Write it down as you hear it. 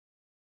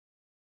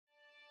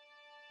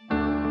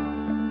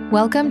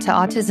Welcome to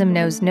Autism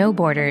Knows No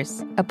Borders,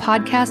 a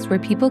podcast where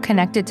people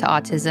connected to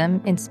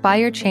autism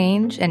inspire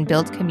change and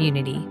build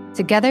community.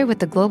 Together with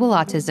the Global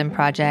Autism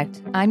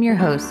Project, I'm your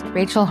host,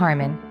 Rachel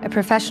Harmon, a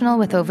professional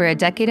with over a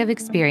decade of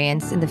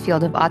experience in the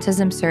field of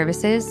autism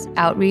services,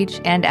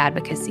 outreach, and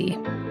advocacy.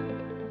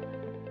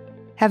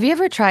 Have you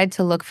ever tried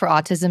to look for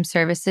autism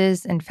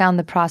services and found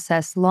the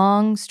process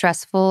long,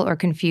 stressful, or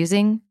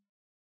confusing?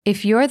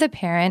 If you're the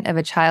parent of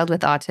a child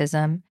with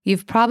autism,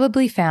 you've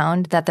probably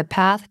found that the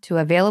path to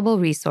available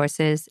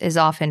resources is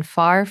often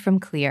far from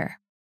clear.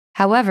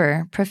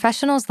 However,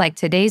 professionals like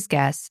today's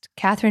guest,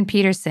 Kathryn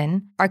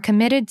Petersen, are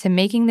committed to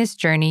making this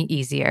journey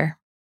easier.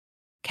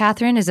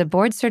 Kathryn is a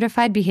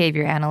board-certified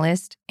behavior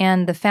analyst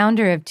and the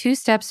founder of 2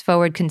 Steps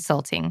Forward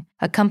Consulting,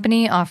 a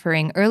company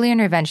offering early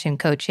intervention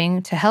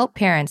coaching to help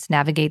parents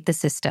navigate the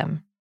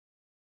system.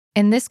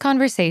 In this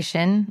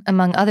conversation,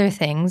 among other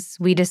things,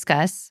 we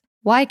discuss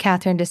why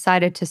Kathryn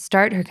decided to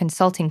start her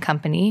consulting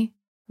company,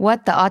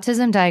 what the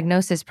autism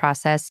diagnosis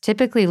process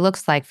typically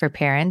looks like for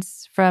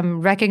parents,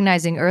 from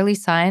recognizing early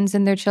signs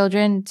in their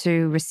children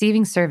to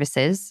receiving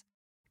services,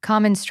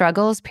 common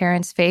struggles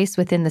parents face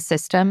within the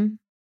system,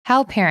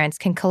 how parents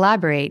can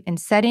collaborate in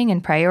setting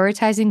and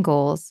prioritizing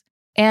goals,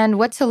 and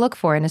what to look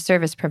for in a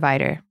service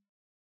provider.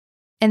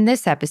 In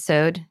this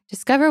episode,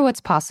 discover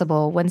what's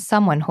possible when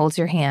someone holds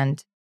your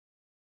hand.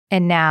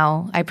 And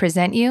now, I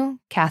present you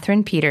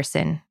Kathryn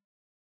Petersen.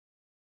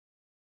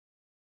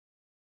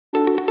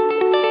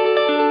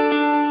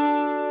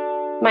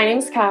 My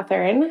name's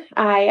Kathryn.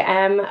 I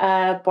am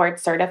a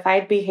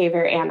board-certified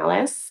behavior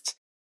analyst.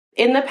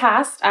 In the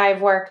past,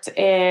 I've worked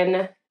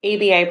in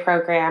ABA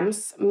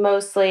programs,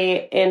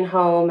 mostly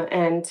in-home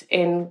and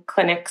in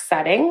clinic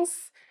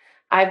settings.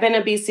 I've been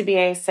a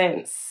BCBA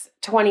since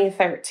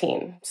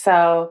 2013,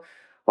 so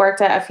worked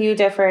at a few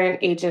different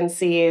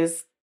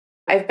agencies.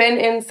 I've been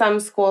in some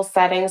school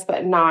settings,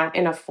 but not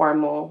in a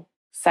formal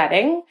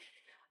setting.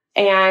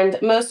 And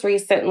most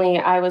recently,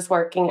 I was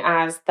working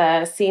as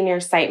the senior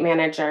site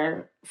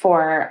manager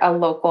for a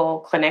local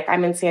clinic.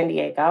 I'm in San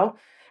Diego.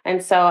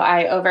 And so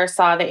I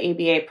oversaw the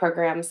ABA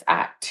programs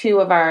at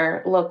 2 of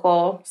our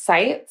local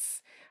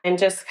sites and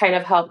just kind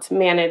of helped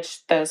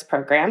manage those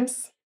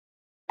programs.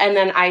 And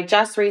then I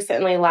just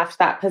recently left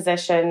that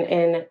position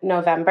in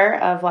November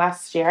of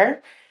last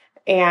year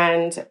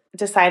and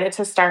decided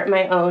to start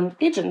my own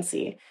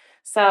agency.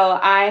 So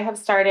I have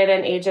started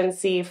an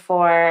agency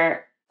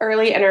for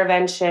early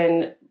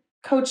intervention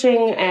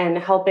coaching and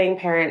helping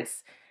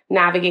parents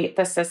navigate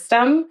the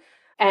system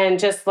and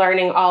just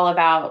learning all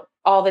about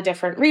all the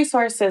different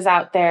resources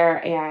out there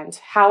and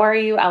how are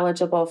you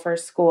eligible for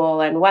school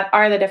and what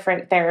are the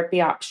different therapy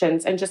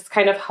options and just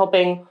kind of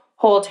helping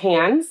hold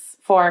hands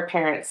for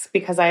parents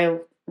because I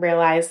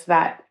realized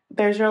that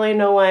there's really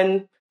no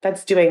one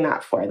that's doing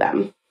that for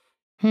them.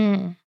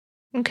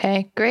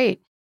 Okay,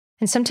 great.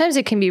 And sometimes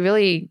it can be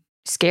really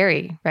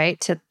scary, right?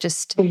 To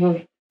just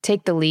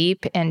take the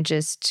leap and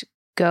just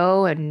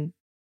go and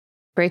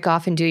break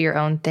off and do your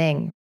own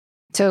thing.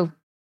 So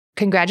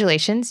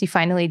congratulations, you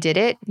finally did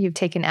it. You've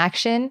taken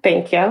action.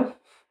 Thank you.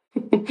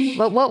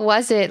 But what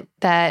was it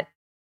that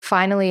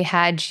finally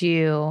had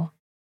you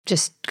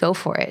just go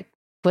for it?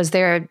 Was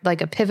there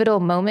like a pivotal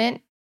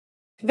moment?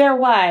 There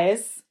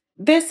was.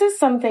 This is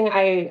something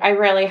I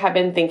really have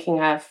been thinking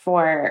of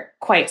for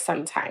quite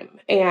some time.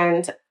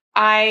 And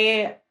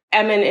I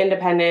am an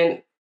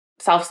independent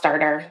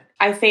self-starter.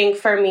 I think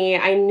for me,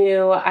 I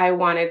knew I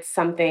wanted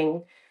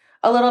something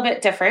a little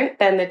bit different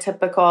than the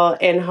typical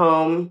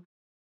in-home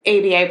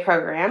ABA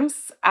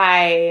programs.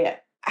 I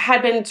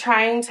had been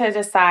trying to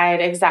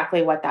decide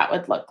exactly what that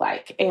would look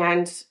like.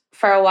 And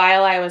for a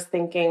while, I was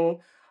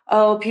thinking,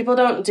 oh, people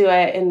don't do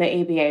it in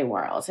the ABA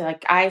world.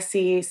 Like I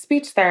see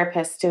speech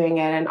therapists doing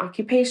it and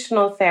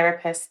occupational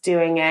therapists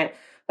doing it,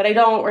 but I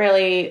don't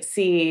really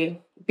see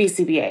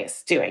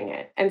BCBAs doing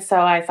it. And so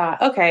I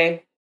thought,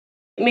 okay,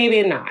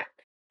 maybe not.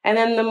 And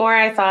then the more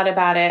I thought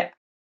about it,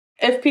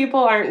 if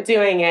people aren't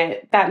doing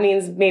it, that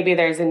means maybe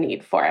there's a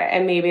need for it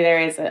and maybe there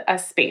is a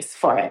space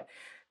for it.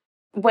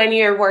 When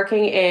you're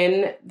working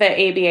in the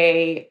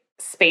ABA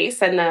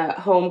space and the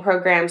home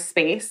program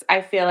space, I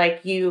feel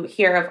like you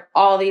hear of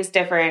all these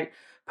different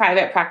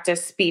private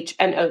practice speech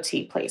and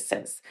OT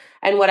places.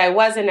 And what I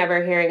wasn't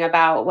ever hearing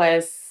about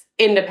was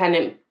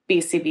independent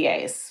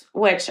BCBAs,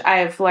 which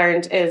I've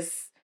learned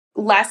is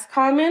less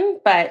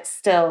common, but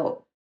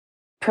still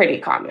pretty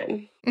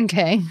common.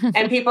 Okay.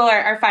 And people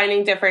are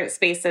finding different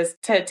spaces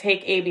to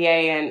take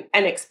ABA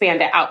and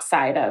expand it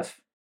outside of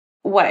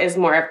what is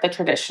more of the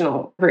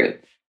traditional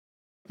route.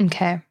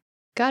 Okay.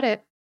 Got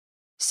it.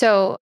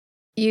 So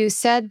you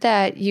said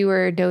that you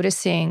were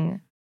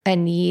noticing a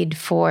need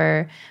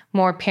for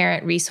more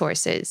parent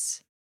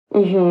resources.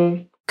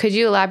 Could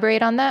you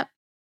elaborate on that?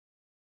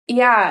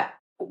 Yeah.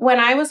 When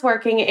I was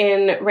working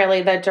in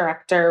really the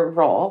director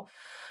role,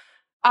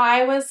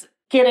 I was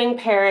getting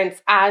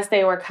parents as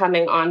they were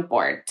coming on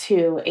board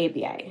to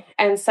ABA.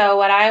 And so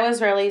what I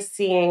was really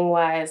seeing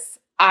was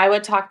I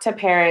would talk to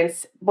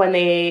parents when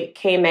they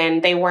came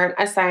in. They weren't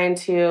assigned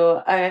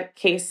to a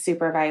case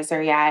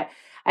supervisor yet.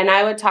 And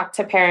I would talk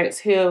to parents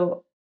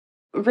who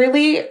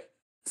really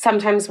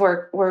sometimes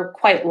were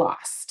quite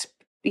lost.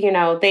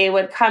 They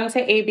would come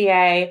to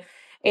ABA,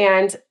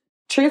 and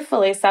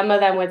truthfully, some of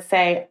them would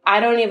say, I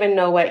don't even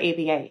know what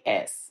ABA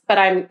is, but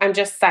I'm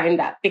just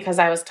signed up because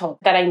I was told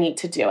that I need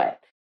to do it.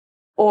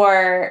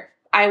 Or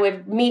I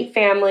would meet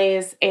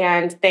families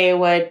and they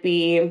would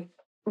be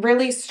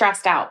really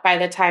stressed out by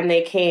the time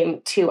they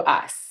came to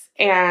us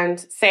and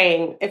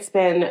saying, it's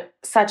been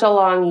such a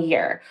long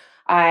year.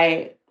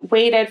 I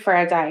waited for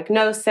a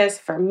diagnosis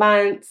for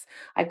months.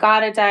 I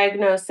got a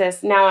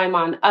diagnosis. Now I'm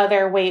on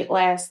other wait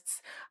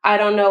lists. I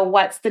don't know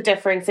what's the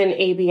difference in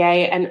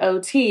ABA and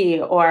OT,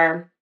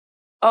 or,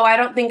 oh, I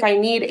don't think I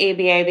need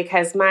ABA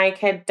because my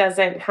kid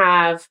doesn't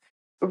have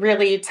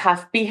really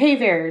tough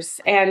behaviors.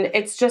 And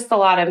it's just a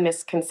lot of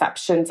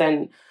misconceptions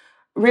and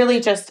really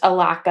just a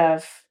lack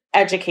of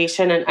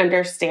education and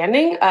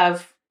understanding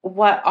of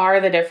what are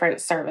the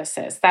different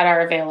services that are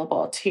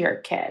available to your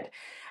kid.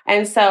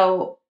 And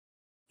so,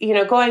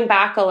 going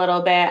back a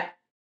little bit,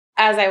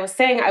 as I was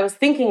saying, I was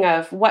thinking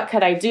of what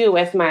could I do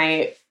with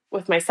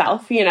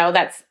myself,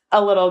 that's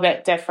a little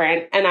bit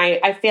different. And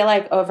I feel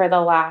like over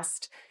the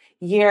last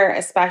year,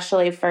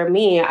 especially for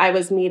me, I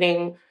was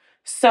meeting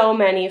so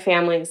many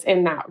families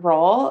in that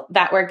role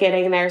that were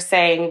getting there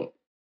saying,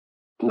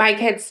 my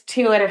kid's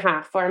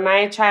 2.5 or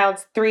my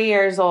child's 3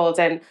 years old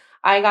and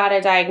I got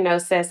a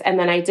diagnosis and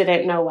then I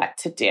didn't know what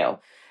to do.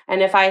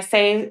 And if I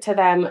say to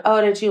them,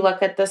 oh, did you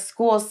look at the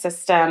school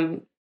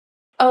system?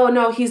 Oh,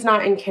 no, he's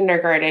not in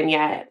kindergarten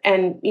yet.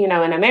 And, in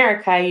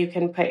America, you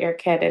can put your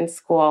kid in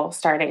school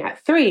starting at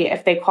 3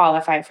 if they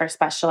qualify for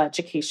special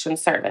education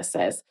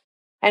services.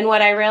 And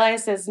what I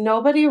realized is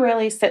nobody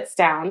really sits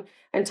down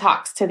and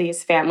talks to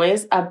these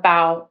families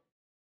about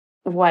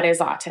what is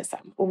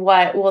autism?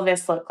 What will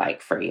this look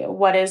like for you?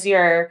 What is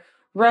your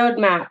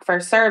roadmap for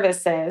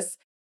services?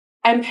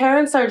 And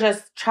parents are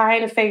just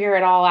trying to figure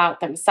it all out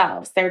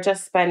themselves. They're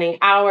just spending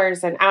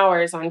hours and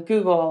hours on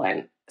Google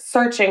and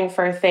searching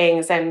for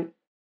things and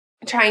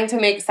trying to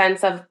make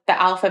sense of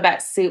the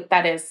alphabet soup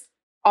that is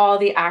all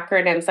the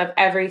acronyms of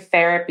every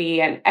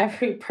therapy and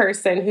every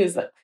person who's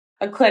a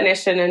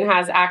clinician and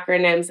has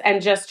acronyms,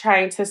 and just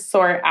trying to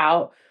sort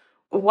out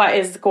what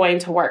is going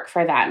to work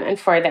for them and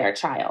for their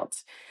child.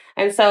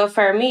 And so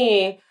for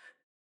me,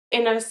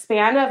 in a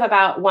span of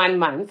about 1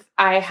 month,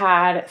 I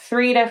had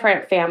 3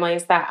 different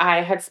families that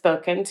I had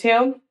spoken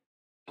to,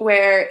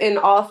 where in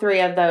all 3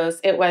 of those,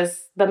 it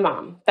was the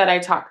mom that I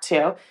talked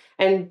to.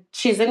 And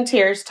she's in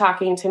tears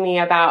talking to me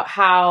about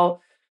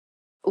how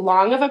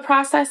long of a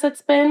process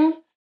it's been,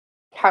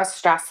 how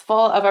stressful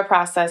of a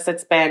process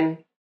it's been,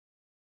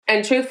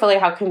 and truthfully,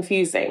 how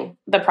confusing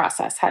the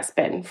process has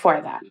been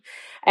for them.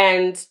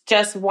 And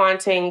just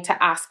wanting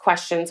to ask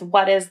questions.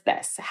 What is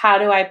this? How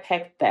do I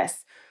pick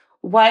this?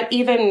 What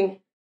even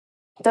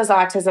does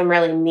autism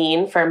really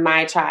mean for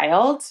my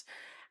child?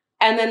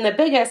 And then the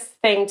biggest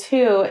thing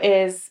too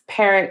is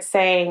parents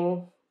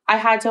saying, I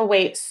had to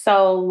wait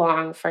so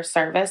long for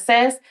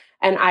services.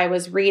 And I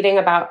was reading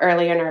about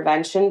early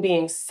intervention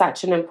being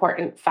such an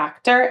important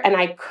factor, and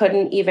I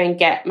couldn't even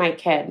get my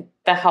kid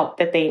the help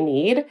that they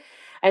need.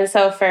 And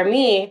so for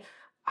me,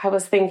 I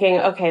was thinking,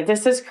 okay,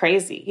 this is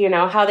crazy,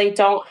 how they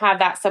don't have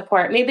that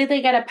support. Maybe they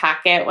get a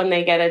packet when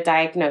they get a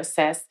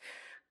diagnosis,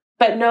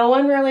 but no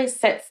one really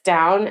sits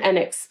down and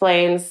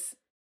explains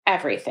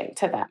everything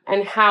to them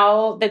and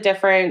how the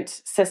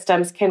different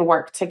systems can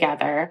work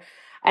together.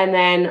 And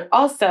then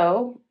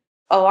also,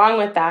 along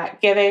with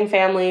that, giving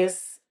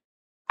families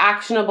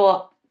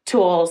actionable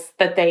tools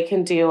that they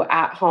can do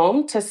at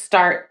home to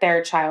start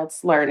their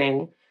child's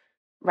learning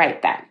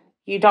right then.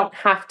 You don't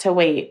have to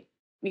wait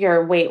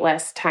your wait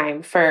list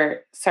time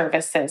for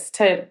services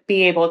to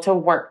be able to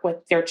work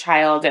with your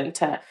child and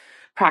to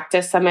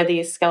practice some of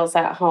these skills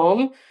at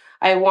home.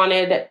 I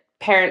wanted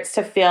parents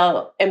to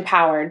feel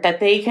empowered that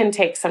they can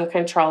take some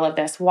control of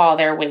this while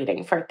they're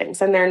waiting for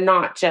things and they're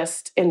not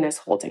just in this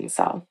holding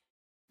cell.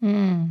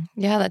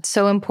 Yeah, that's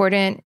so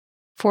important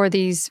for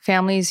these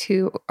families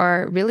who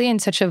are really in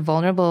such a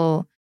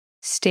vulnerable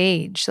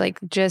stage, like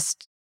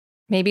just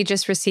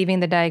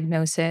receiving the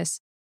diagnosis,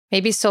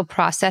 maybe still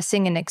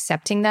processing and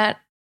accepting that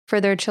for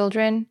their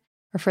children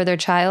or for their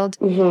child.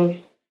 Mm-hmm.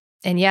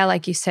 And yeah,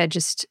 like you said,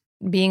 just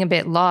being a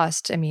bit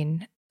lost. I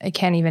mean, I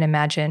can't even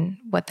imagine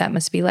what that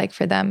must be like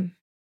for them.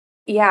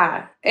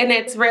 Yeah. And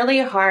it's really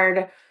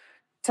hard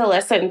to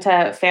listen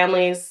to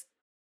families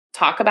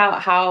talk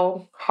about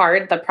how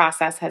hard the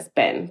process has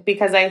been,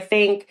 because I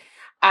think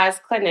as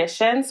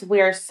clinicians,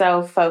 we're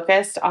so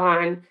focused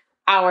on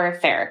our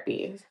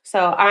therapy.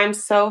 So I'm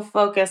so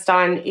focused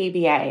on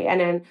ABA, and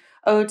then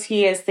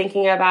OT is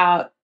thinking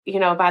about,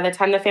 by the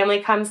time the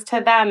family comes to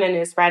them and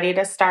is ready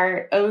to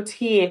start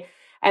OT.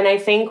 And I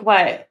think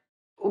what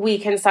we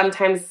can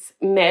sometimes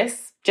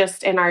miss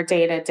just in our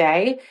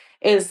day-to-day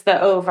is the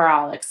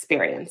overall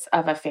experience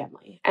of a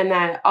family, and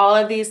that all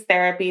of these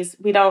therapies,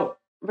 we don't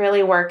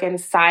really work in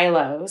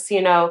silos.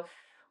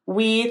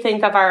 We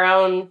think of our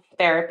own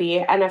therapy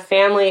and a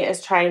family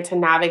is trying to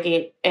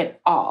navigate it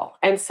all.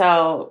 And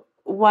so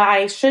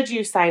why should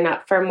you sign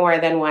up for more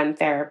than one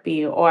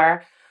therapy?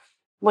 Or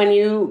when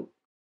you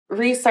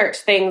research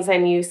things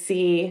and you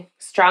see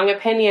strong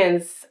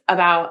opinions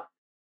about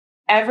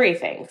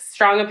everything,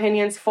 strong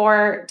opinions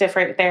for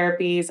different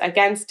therapies,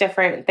 against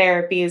different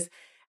therapies,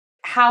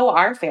 how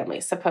are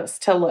families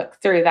supposed to look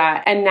through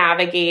that and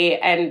navigate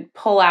and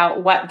pull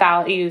out what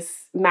values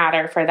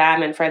matter for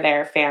them and for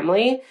their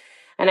family?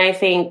 And I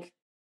think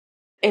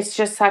it's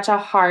just such a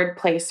hard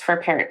place for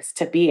parents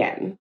to be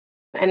in.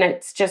 And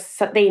it's just,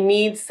 they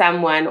need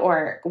someone,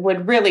 or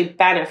would really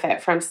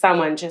benefit from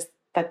someone just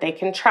that they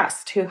can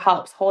trust, who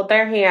helps hold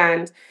their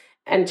hand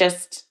and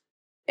just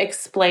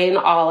explain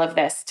all of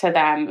this to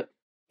them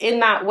in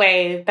that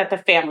way that the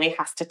family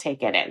has to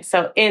take it in.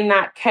 So in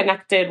that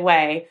connected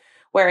way,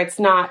 where it's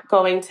not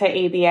going to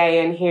ABA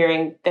and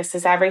hearing this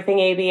is everything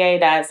ABA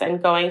does,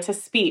 and going to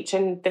speech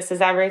and this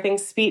is everything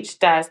speech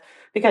does,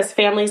 because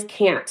families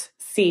can't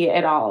see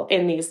it all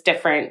in these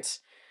different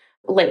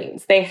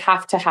lanes. They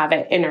have to have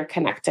it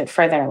interconnected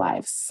for their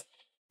lives.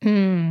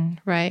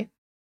 Right.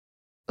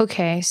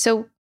 Okay.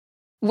 So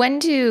when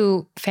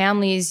do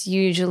families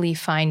usually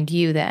find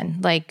you then?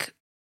 Like,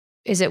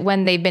 is it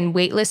when they've been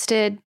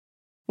waitlisted?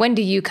 When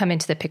do you come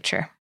into the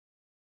picture?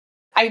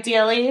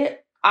 Ideally,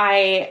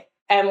 I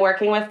am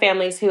working with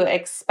families who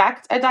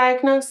expect a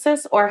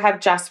diagnosis or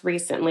have just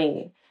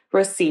recently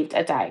received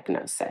a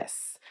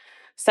diagnosis.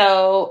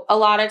 So a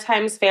lot of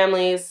times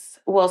families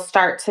will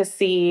start to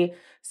see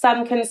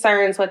some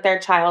concerns with their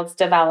child's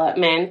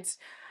development,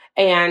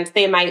 and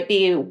they might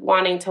be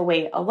wanting to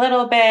wait a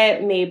little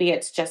bit. Maybe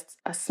it's just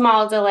a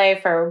small delay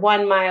for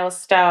one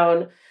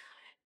milestone.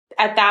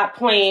 At that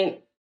point,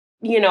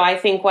 I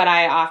think what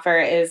I offer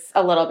is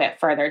a little bit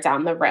further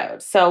down the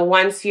road. So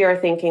once you're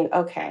thinking,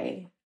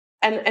 okay,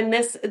 and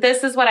this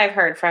is what I've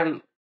heard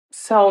from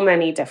so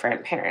many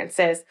different parents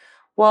is,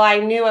 well, I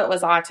knew it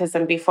was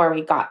autism before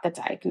we got the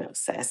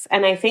diagnosis.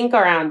 And I think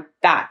around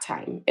that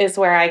time is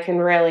where I can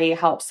really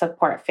help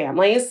support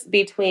families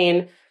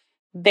between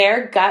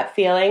their gut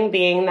feeling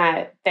being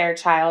that their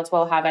child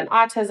will have an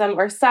autism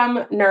or some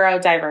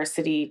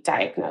neurodiversity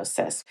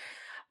diagnosis,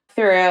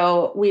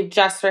 through we've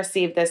just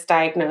received this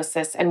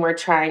diagnosis and we're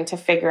trying to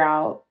figure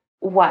out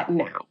what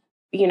now.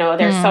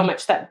 There's so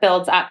much that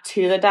builds up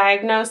to the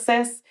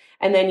diagnosis,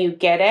 and then you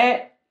get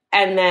it,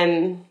 and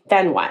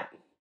then what?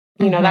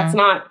 That's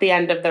not the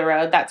end of the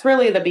road. That's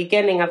really the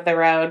beginning of the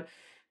road,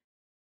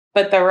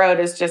 but the road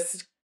is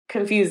just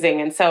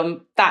confusing. And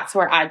so that's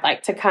where I'd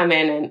like to come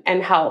in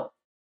and help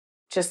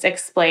just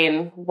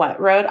explain what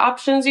road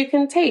options you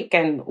can take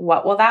and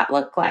what will that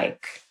look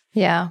like.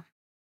 Yeah.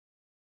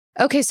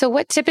 Okay, so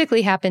what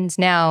typically happens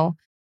now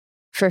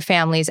for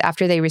families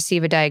after they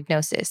receive a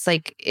diagnosis?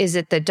 Like, is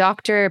it the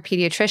doctor,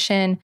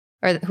 pediatrician,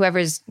 or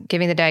whoever's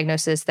giving the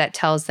diagnosis that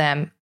tells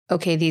them,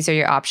 okay, these are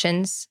your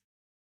options?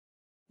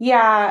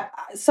 Yeah.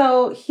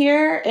 So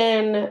here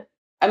in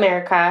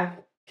America,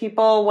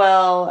 people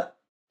will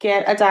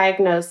get a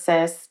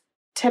diagnosis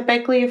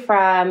typically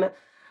from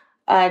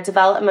a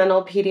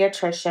developmental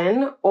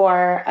pediatrician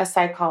or a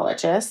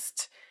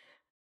psychologist.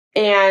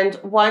 And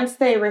once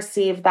they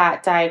receive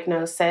that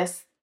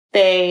diagnosis,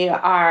 they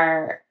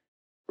are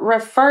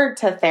referred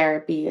to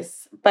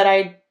therapies. But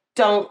I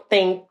don't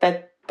think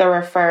that the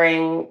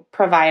referring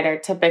provider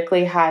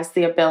typically has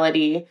the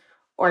ability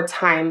or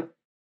time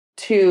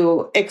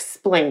to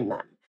explain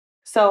them.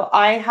 So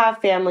I have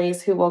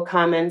families who will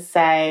come and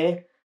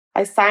say,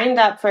 I signed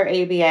up for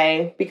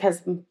ABA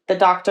because the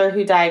doctor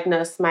who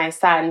diagnosed my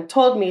son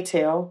told me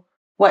to.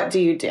 What do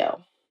you do?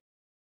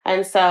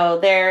 And so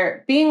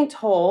they're being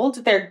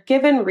told, they're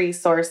given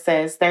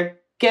resources, they're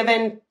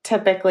given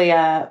typically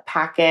a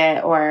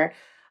packet or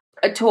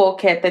a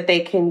toolkit that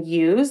they can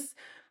use,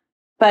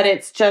 but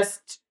it's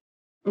just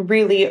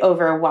really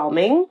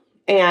overwhelming.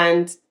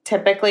 And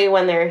typically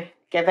when they're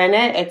given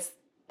it, it's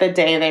the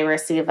day they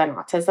receive an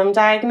autism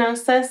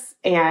diagnosis.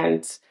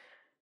 And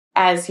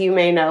as you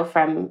may know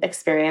from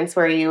experience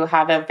where you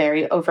have a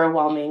very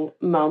overwhelming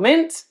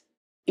moment,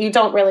 you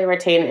don't really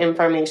retain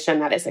information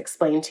that is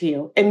explained to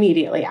you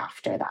immediately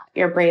after that.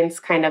 Your brain's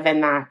kind of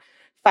in that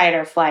fight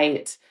or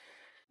flight,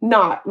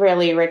 not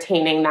really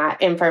retaining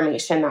that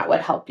information that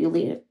would help you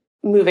lead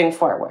moving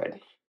forward.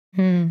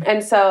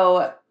 And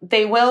so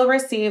they will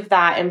receive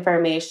that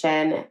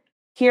information.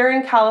 Here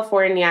in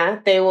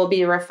California, they will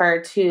be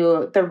referred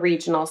to the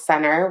regional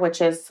center,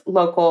 which is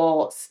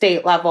local,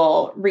 state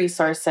level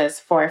resources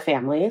for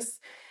families.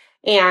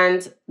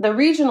 And the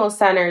regional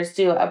centers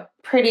do a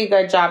pretty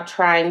good job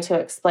trying to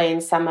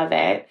explain some of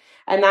it.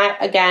 And that,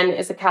 again,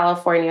 is a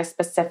California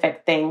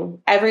specific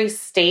thing. Every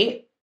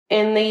state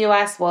in the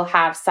US will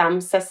have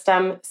some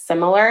system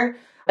similar,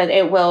 but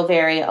it will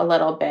vary a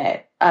little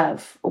bit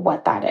of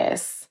what that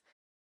is.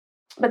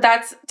 But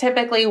that's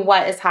typically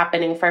what is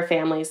happening for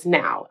families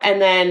now. And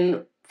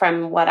then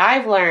from what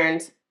I've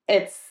learned,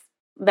 it's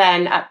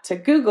then up to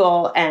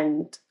Google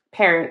and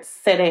parents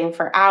sitting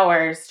for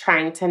hours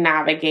trying to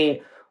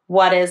navigate,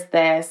 what is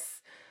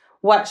this?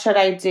 What should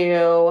I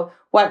do?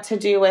 What to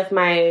do with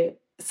my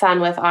son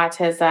with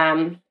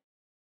autism?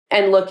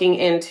 and looking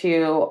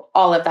into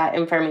all of that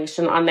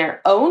information on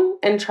their own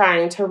and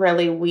trying to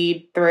really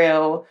weed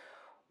through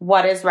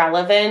what is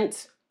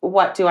relevant,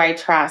 what do I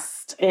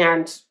trust,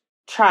 and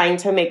trying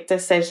to make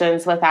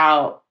decisions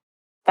without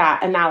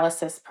that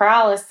analysis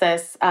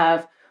paralysis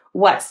of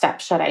what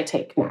steps should I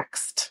take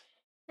next.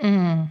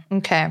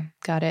 Okay,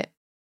 got it.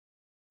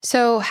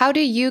 So how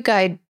do you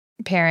guide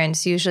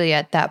parents usually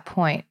at that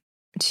point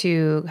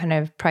to kind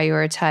of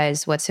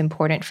prioritize what's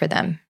important for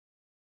them?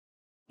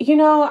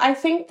 I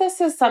think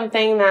this is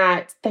something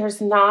that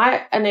there's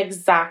not an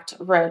exact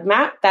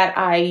roadmap that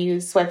I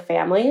use with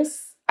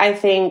families. I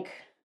think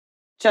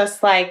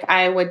just like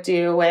I would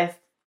do with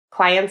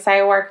clients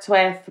I worked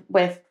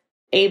with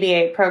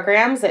ABA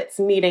programs, it's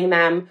meeting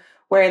them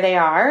where they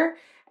are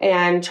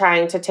and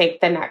trying to take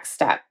the next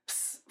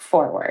steps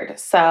forward.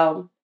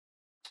 So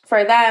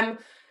for them,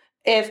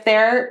 if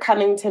they're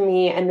coming to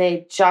me and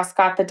they just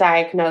got the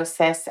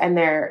diagnosis and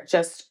they're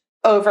just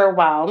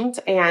overwhelmed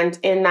and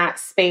in that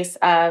space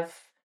of,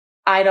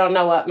 I don't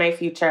know what my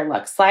future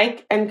looks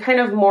like, and kind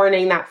of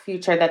mourning that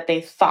future that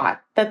they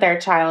thought that their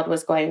child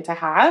was going to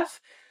have,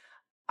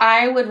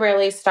 I would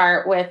really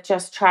start with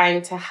just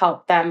trying to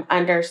help them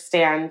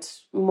understand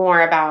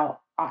more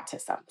about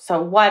autism. So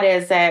what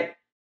is it?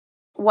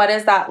 What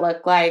does that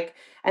look like?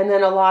 And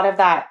then a lot of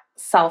that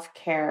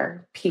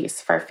self-care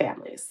piece for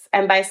families.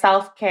 And by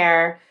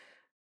self-care,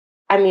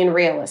 I mean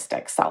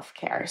realistic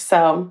self-care.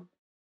 So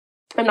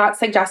I'm not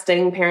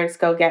suggesting parents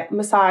go get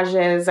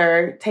massages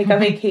or take a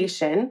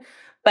vacation,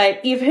 but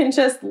even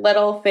just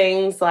little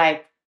things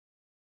like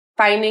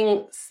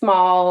finding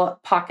small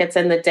pockets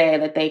in the day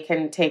that they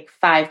can take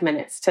 5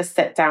 minutes to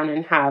sit down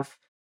and have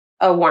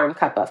a warm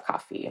cup of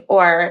coffee,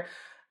 or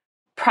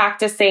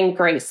practicing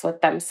grace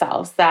with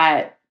themselves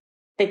that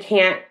they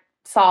can't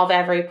solve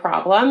every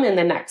problem in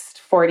the next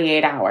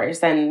 48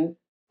 hours and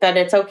that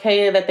it's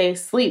okay that they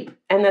sleep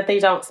and that they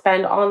don't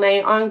spend all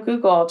night on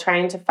Google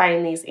trying to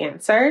find these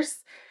answers.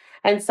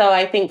 And so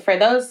I think for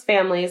those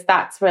families,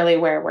 that's really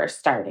where we're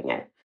starting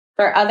it.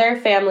 For other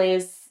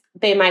families,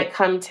 they might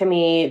come to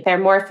me, they're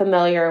more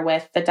familiar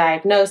with the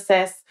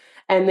diagnosis,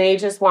 and they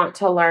just want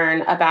to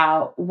learn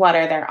about what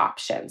are their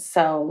options.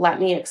 So let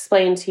me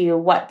explain to you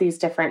what these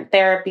different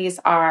therapies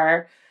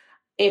are.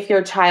 If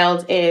your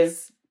child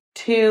is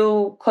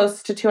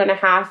close to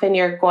 2.5 and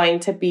you're going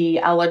to be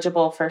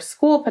eligible for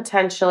school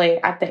potentially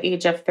at the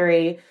age of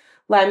 3,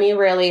 let me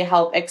really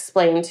help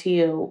explain to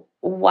you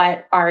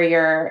what are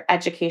your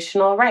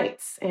educational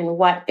rights and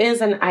what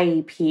is an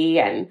IEP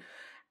and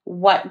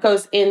what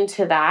goes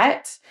into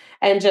that,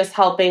 and just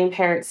helping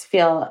parents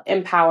feel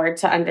empowered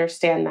to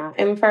understand that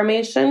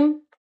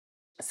information.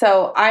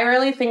 So I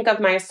really think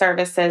of my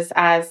services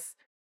as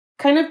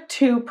kind of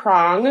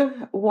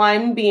two-prong,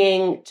 one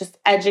being just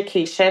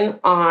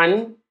education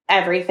on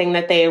everything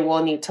that they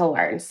will need to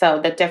learn. So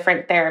the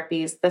different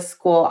therapies, the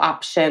school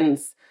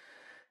options,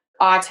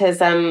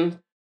 autism,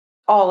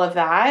 all of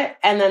that.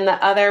 And then the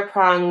other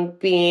prong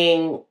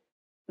being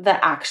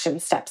the action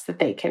steps that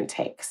they can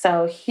take.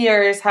 So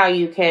here's how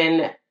you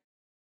can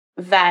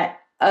vet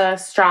a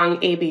strong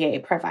ABA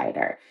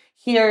provider.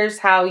 Here's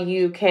how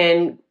you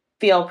can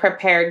feel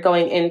prepared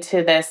going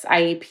into this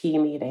IEP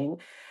meeting.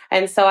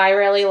 And so I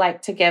really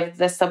like to give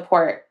the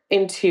support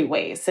in two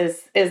ways,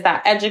 is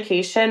that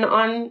education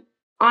on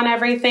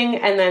everything,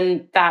 and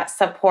then that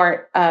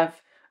support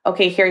of,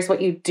 okay, here's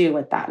what you do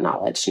with that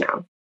knowledge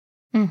now.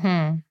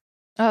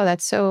 Oh,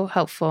 that's so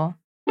helpful.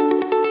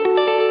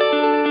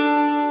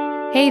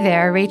 Hey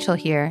there, Rachel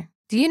here.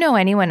 Do you know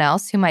anyone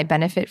else who might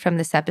benefit from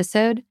this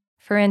episode?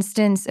 For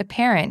instance, a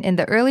parent in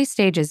the early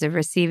stages of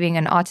receiving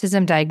an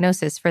autism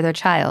diagnosis for their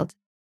child.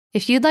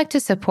 If you'd like to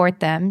support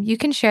them, you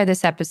can share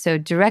this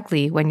episode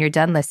directly when you're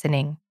done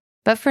listening.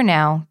 But for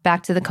now,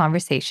 back to the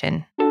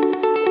conversation.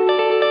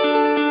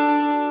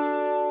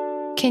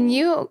 Can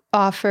you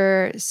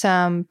offer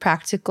some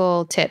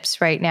practical tips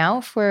right now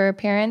for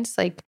parents?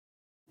 Like,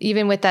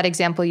 even with that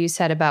example you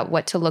said about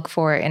what to look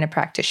for in a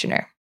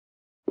practitioner.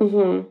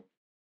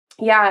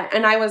 Yeah,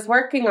 and I was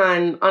working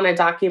on a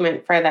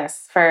document for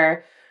this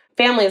for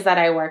families that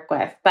I work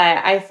with. But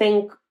I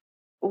think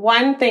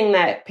one thing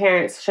that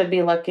parents should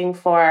be looking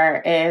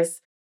for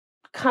is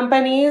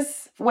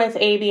companies with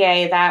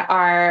ABA that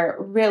are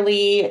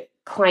really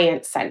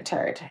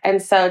client-centered.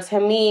 And so to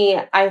me,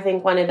 I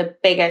think one of the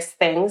biggest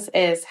things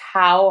is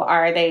how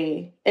are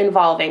they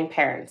involving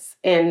parents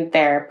in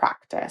their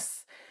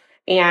practice?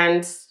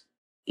 And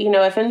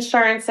if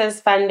insurance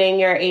is funding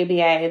your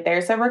ABA,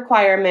 there's a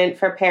requirement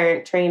for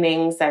parent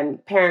trainings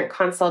and parent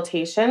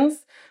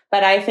consultations.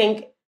 But I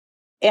think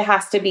it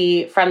has to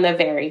be from the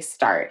very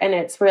start. And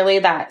it's really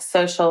that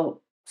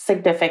social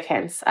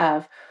significance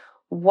of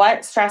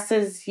what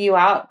stresses you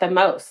out the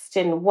most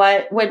and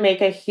what would make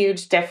a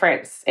huge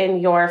difference in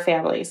your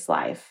family's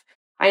life.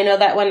 I know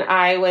that when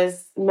I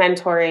was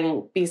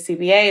mentoring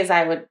BCBAs,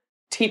 I would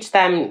teach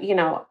them,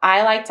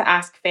 I like to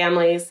ask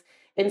families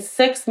in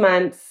 6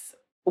 months,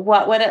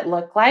 what would it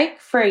look like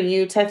for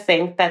you to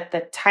think that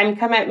the time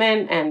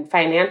commitment and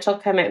financial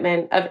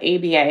commitment of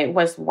ABA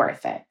was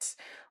worth it?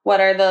 What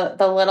are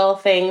the little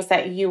things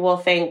that you will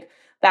think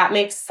that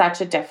makes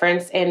such a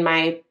difference in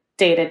my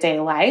day-to-day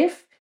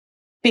life?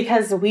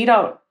 Because we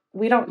don't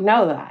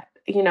know that.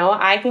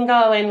 I can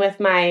go in with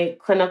my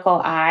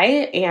clinical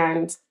eye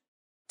and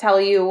tell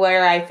you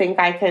where I think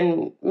I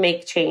can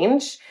make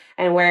change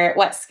and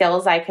what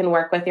skills I can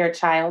work with your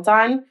child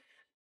on.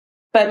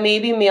 But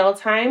maybe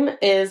mealtime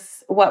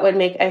is what would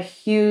make a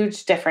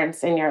huge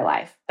difference in your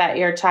life, that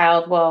your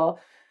child will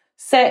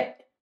sit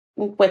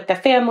with the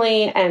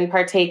family and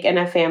partake in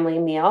a family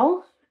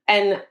meal.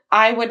 And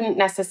I wouldn't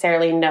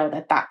necessarily know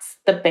that that's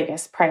the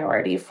biggest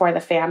priority for the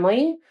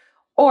family,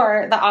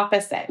 or the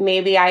opposite.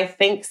 Maybe I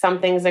think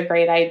something's a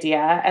great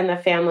idea and the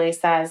family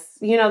says,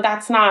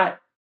 that's not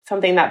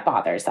something that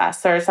bothers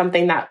us or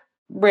something that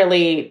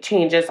really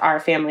changes our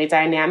family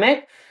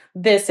dynamic.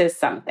 This is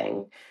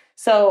something.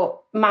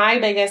 So my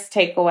biggest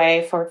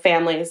takeaway for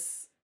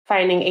families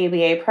finding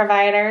ABA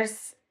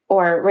providers,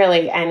 or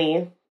really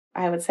any,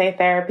 I would say,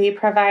 therapy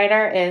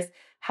provider, is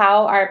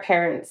how are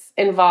parents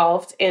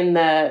involved in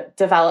the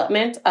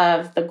development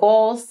of the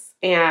goals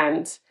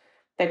and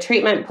the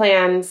treatment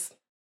plans.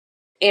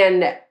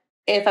 And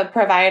if a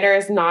provider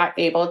is not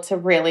able to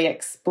really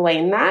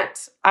explain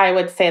that, I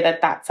would say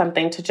that that's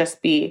something to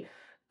just be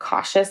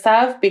cautious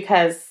of,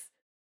 because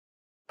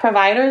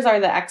providers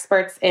are the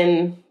experts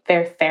in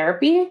their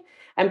therapy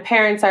and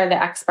parents are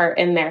the expert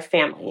in their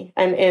family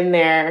and in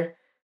their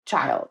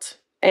child.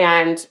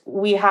 And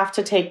we have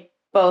to take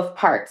both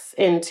parts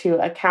into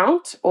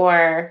account,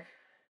 or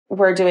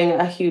we're doing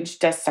a huge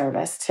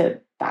disservice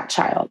to that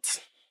child.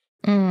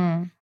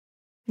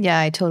 Yeah,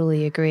 I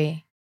totally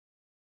agree.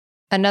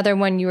 Another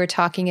one you were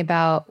talking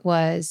about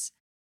was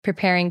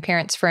preparing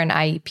parents for an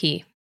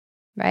IEP,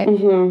 right?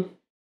 Mm-hmm.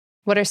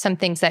 What are some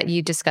things that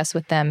you discuss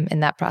with them in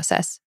that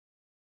process?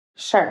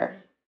 Sure.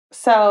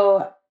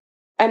 So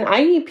an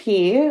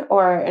IEP,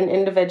 or an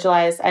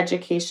individualized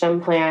education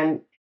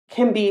plan,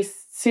 can be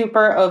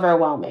super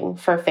overwhelming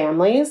for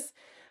families,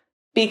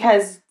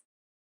 because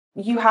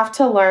you have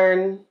to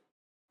learn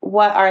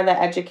what are the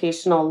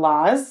educational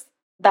laws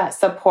that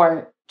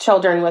support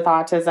children with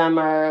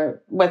autism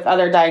or with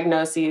other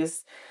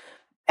diagnoses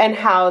and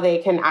how they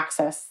can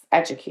access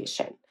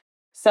education.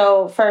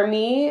 So for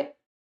me,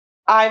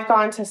 I've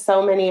gone to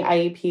so many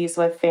IEPs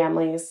with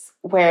families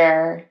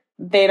where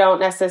they don't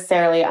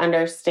necessarily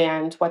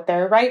understand what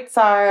their rights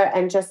are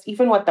and just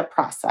even what the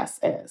process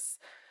is.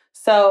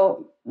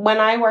 So when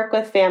I work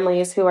with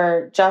families who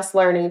are just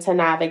learning to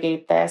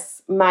navigate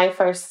this, my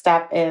first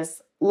step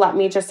is, let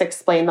me just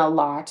explain the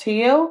law to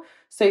you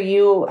so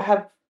you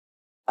have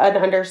an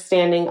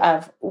understanding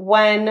of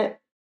when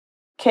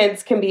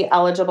kids can be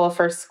eligible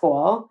for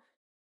school,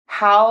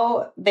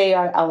 how they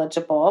are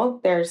eligible.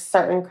 There's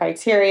certain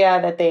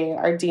criteria that they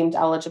are deemed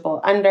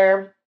eligible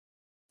under,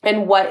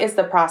 and what is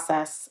the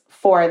process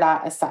for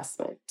that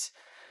assessment.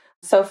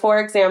 So, for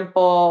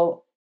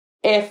example,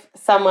 if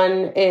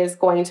someone is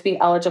going to be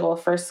eligible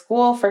for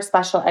school for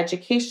special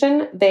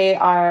education, they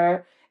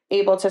are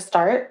able to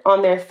start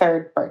on their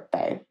 3rd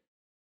birthday.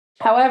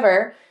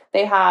 However,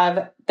 they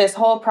have this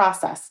whole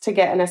process to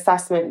get an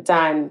assessment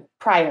done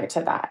prior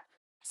to that.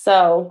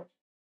 So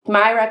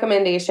my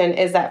recommendation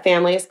is that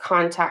families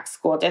contact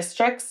school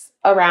districts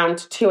around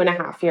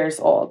 2.5 years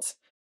old.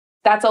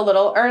 That's a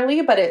little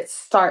early, but it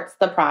starts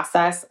the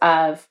process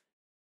of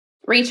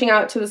reaching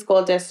out to the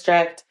school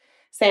district,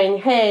 saying,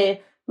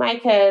 hey, my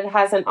kid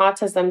has an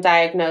autism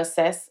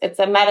diagnosis. It's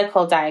a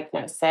medical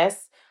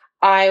diagnosis.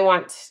 I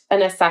want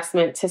an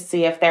assessment to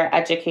see if they're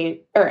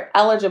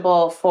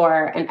eligible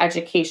for an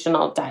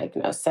educational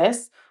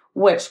diagnosis,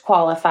 which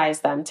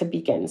qualifies them to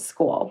begin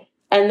school.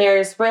 And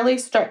there's really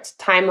strict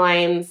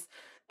timelines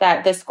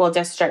that the school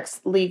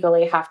districts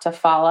legally have to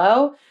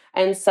follow.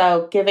 And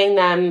so giving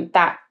them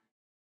that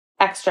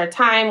extra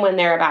time when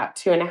they're about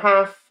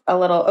 2.5, a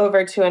little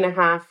over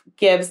 2.5,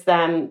 gives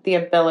them the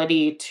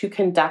ability to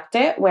conduct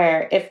it,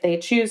 where if they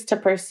choose to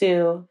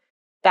pursue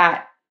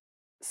that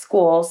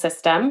school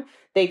system,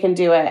 they can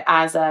do it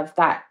as of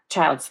that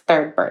child's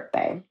 3rd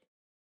birthday.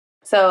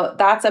 So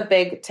that's a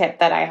big tip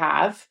that I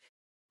have.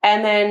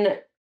 And then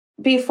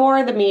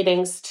before the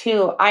meetings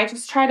too, I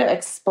just try to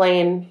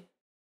explain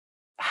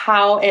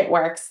how it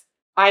works.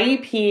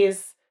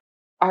 IEPs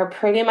are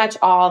pretty much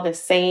all the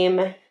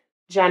same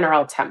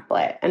general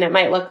template, and it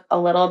might look a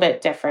little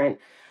bit different,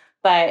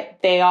 but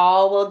they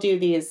all will do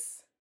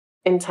these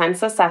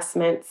intense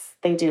assessments.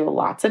 They do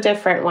lots of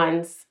different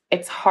ones.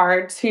 It's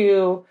hard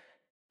to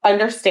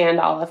understand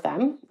all of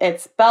them.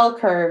 It's bell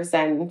curves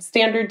and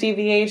standard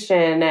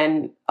deviation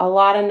and a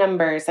lot of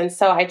numbers. And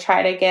so I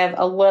try to give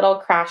a little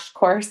crash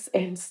course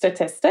in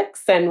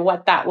statistics and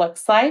what that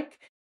looks like.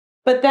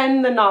 But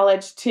then the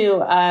knowledge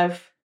too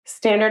of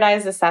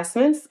standardized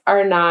assessments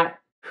are not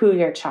who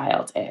your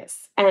child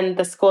is. And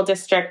the school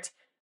district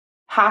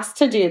has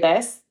to do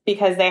this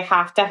because they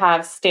have to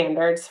have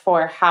standards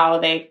for how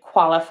they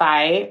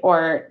qualify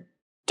or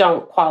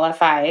don't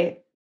qualify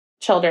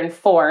children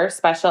for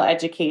special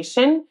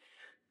education,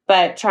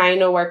 but trying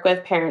to work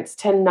with parents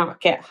to not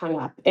get hung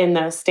up in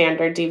those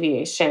standard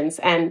deviations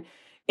and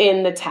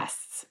in the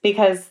tests,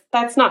 because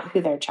that's not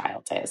who their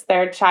child is.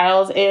 Their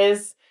child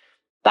is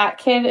that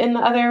kid in the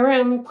other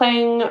room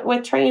playing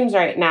with trains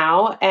right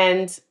now.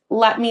 And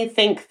let me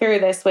think through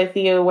this with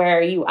you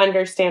where you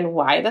understand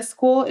why the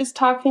school is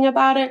talking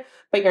about it,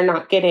 but you're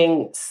not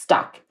getting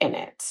stuck in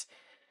it.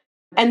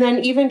 And then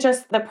even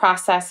just the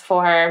process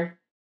for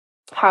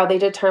how they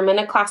determine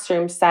a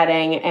classroom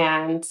setting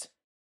and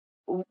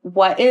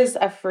what is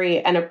a free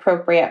and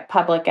appropriate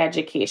public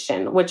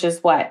education, which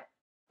is what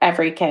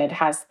every kid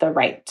has the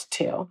right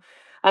to.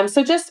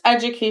 So just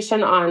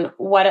education on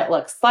what it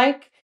looks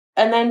like,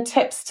 and then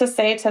tips to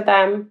say to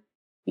them,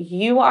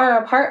 you are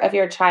a part of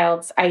your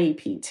child's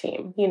IEP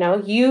team.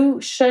 You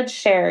should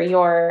share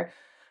your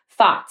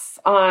thoughts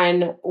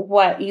on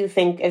what you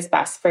think is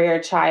best for your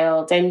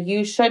child, and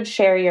you should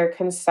share your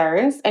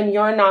concerns, and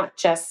you're not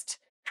just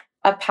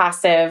a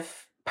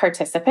passive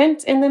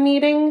participant in the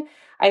meeting.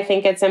 I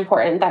think it's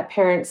important that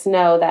parents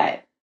know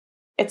that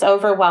it's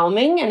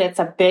overwhelming and it's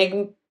a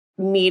big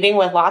meeting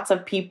with lots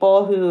of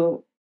people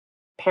who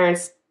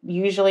parents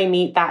usually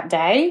meet that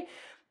day.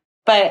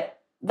 But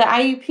the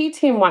IEP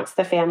team wants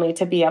the family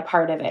to be a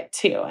part of it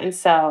too. And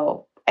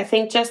so I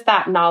think just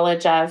that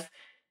knowledge of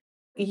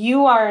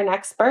you are an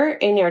expert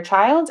in your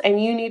child,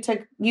 and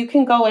you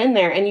can go in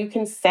there and you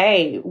can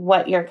say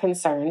what your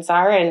concerns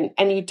are, and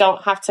you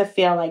don't have to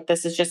feel like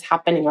this is just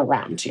happening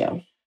around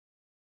you.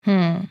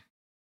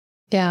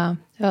 Yeah.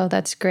 Oh,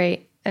 that's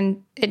great.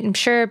 And I'm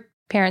sure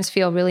parents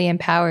feel really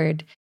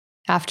empowered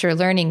after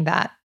learning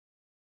that.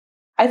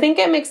 I think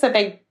it makes a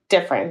big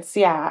difference.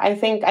 Yeah. I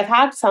think I've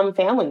had some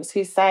families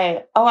who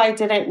say, oh, I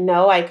didn't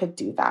know I could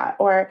do that,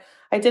 or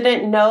I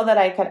didn't know that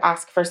I could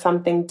ask for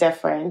something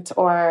different,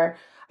 or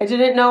I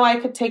didn't know I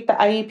could take the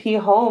IEP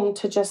home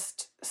to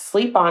just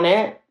sleep on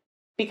it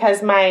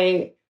because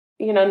my,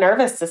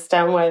 nervous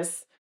system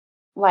was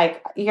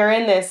like, you're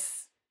in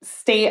this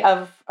state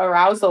of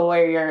arousal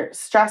where you're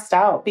stressed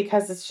out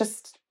because it's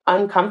just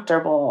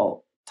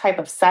uncomfortable type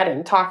of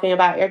setting, talking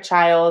about your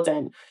child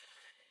and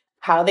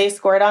how they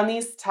scored on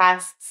these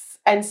tests.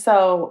 And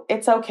so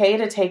it's okay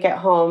to take it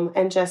home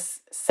and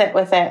just sit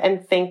with it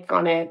and think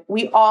on it.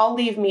 We all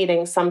leave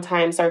meetings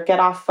sometimes or get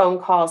off phone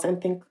calls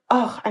and think,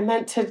 oh, I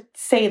meant to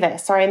say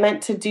this, or I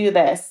meant to do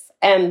this.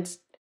 And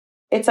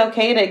it's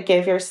okay to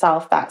give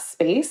yourself that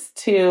space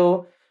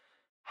to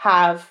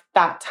have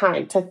that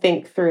time to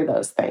think through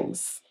those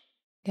things.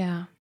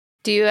 Yeah.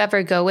 Do you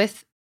ever go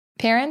with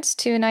parents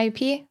to an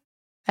IEP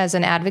as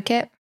an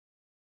advocate?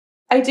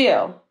 I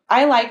do.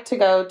 I like to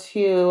go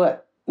to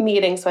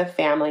meetings with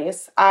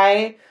families.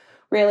 I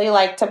really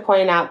like to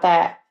point out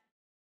that,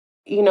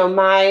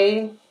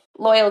 my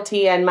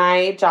loyalty and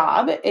my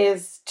job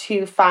is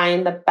to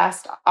find the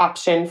best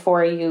option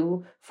for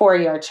you, for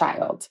your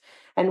child.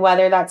 And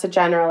whether that's a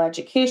general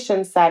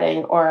education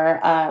setting or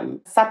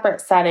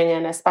separate setting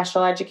in a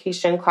special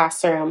education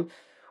classroom,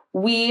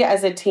 we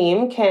as a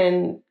team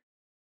can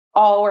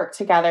all work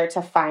together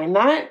to find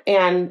that.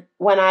 And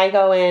when I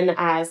go in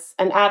as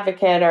an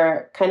advocate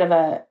or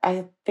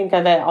I think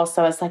of it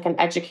also as like an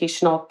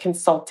educational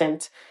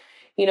consultant,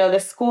 the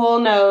school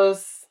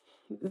knows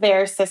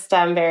their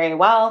system very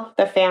well.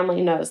 The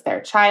family knows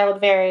their child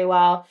very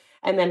well.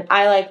 And then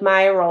I like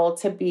my role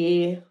to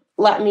be,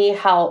 let me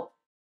help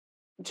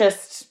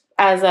just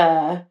as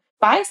a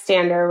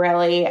bystander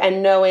really,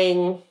 and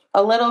knowing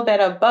a little bit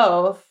of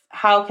both.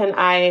 How can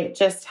I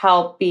just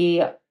help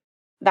be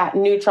that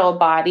neutral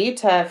body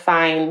to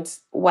find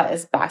what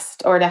is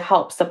best, or to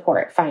help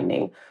support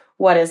finding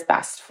what is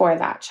best for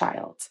that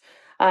child?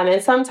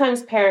 And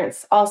sometimes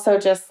parents also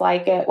just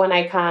like it when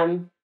I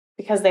come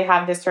because they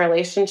have this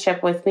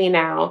relationship with me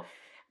now.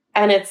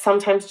 And it's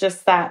sometimes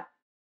just that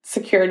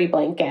security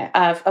blanket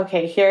of,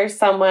 okay, here's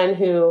someone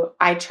who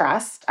I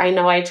trust. I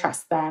know I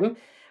trust them,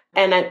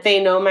 and that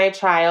they know my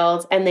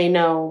child and they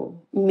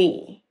know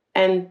me.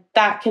 And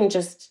that can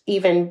just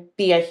even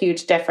be a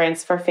huge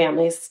difference for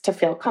families to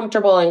feel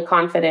comfortable and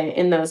confident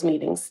in those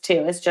meetings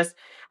too. It's just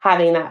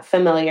having that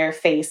familiar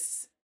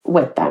face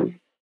with them.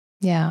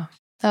 Yeah.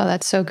 Oh,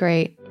 that's so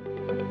great.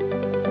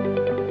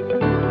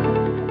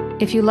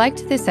 If you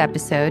liked this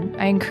episode,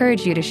 I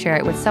encourage you to share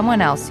it with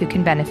someone else who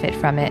can benefit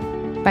from it.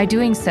 By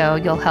doing so,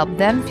 you'll help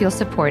them feel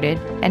supported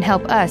and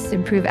help us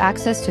improve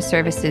access to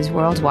services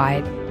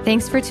worldwide.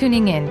 Thanks for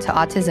tuning in to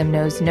Autism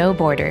Knows No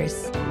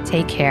Borders.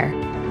 Take care.